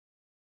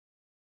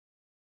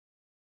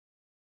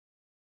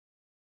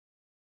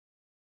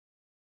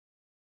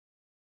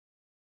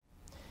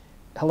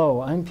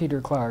Hello, I'm Peter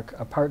Clark,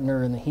 a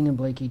partner in the Heenan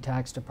Blaikie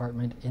Tax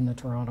Department in the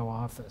Toronto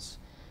office.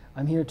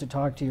 I'm here to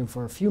talk to you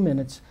for a few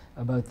minutes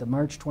about the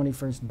March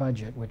 21st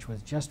budget, which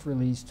was just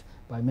released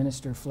by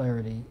Minister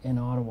Flaherty in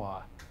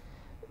Ottawa.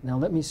 Now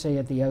let me say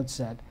at the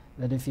outset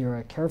that if you're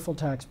a careful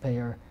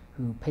taxpayer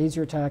who pays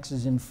your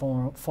taxes in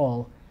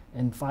full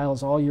and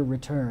files all your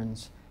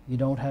returns, you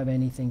don't have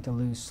anything to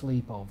lose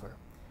sleep over.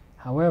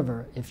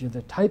 However, if you're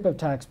the type of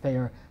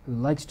taxpayer who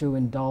likes to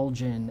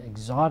indulge in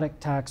exotic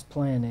tax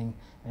planning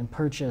and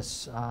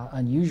purchase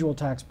unusual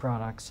tax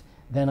products,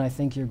 then I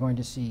think you're going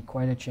to see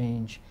quite a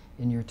change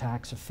in your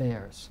tax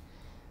affairs.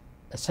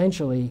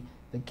 Essentially,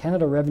 the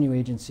Canada Revenue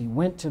Agency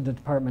went to the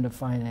Department of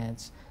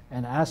Finance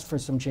and asked for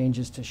some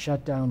changes to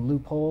shut down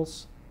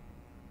loopholes.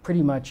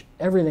 Pretty much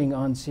everything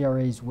on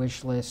CRA's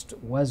wish list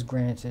was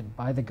granted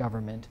by the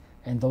government,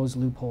 and those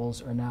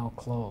loopholes are now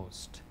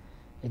closed.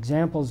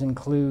 Examples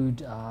include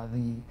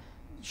the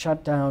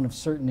shutdown of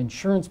certain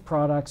insurance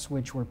products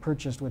which were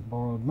purchased with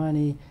borrowed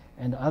money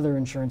and other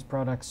insurance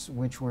products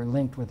which were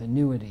linked with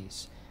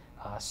annuities.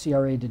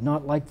 CRA did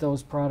not like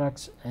those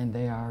products and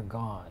they are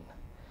gone.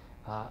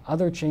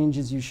 Other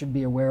changes you should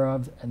be aware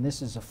of, and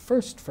this is a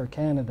first for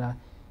Canada,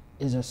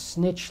 is a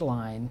snitch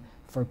line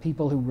for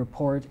people who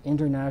report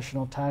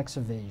international tax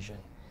evasion.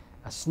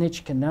 A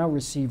snitch can now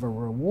receive a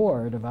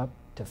reward of up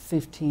to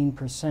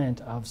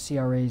 15% of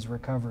CRA's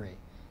recovery.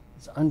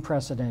 It's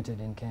unprecedented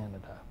in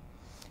Canada.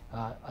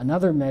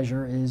 Another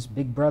measure is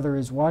Big Brother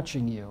is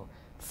watching you.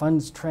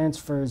 Funds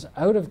transfers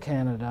out of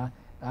Canada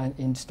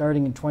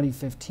starting in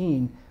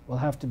 2015 will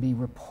have to be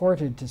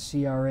reported to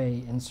CRA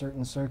in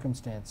certain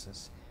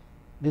circumstances.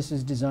 This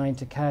is designed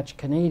to catch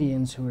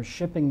Canadians who are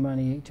shipping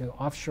money to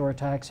offshore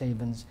tax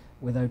havens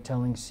without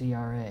telling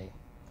CRA.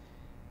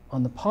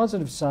 On the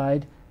positive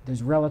side,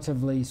 there's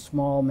relatively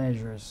small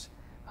measures.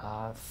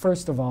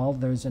 First of all,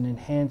 there's an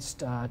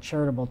enhanced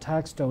charitable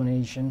tax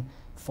donation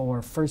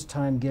for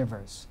first-time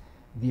givers.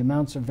 The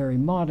amounts are very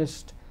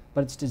modest,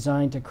 but it's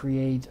designed to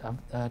create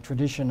a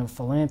tradition of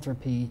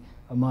philanthropy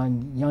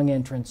among young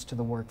entrants to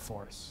the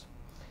workforce.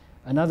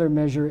 Another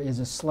measure is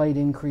a slight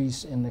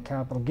increase in the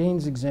capital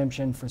gains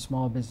exemption for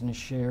small business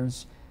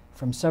shares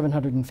from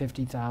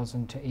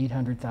 $750,000 to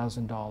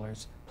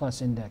 $800,000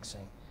 plus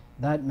indexing.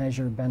 That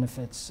measure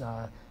benefits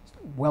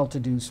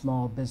well-to-do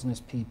small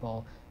business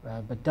people,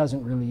 but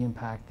doesn't really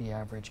impact the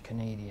average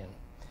Canadian.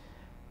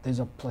 There's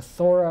a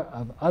plethora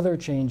of other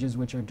changes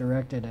which are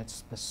directed at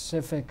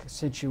specific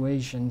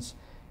situations,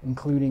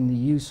 including the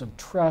use of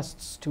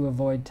trusts to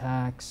avoid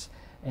tax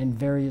and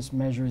various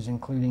measures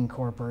including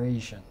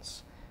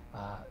corporations.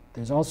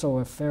 There's also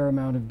a fair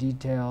amount of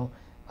detail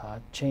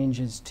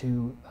changes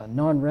to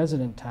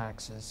non-resident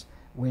taxes,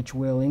 which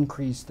will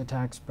increase the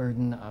tax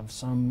burden of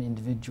some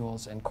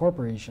individuals and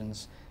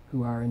corporations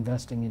who are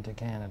investing into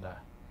Canada.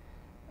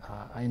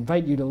 I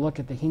invite you to look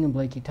at the Heenan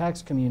Blaikie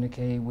tax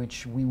communique,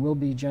 which we will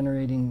be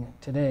generating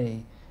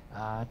today,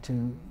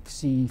 to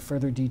see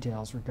further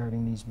details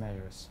regarding these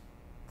measures.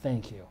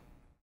 Thank you.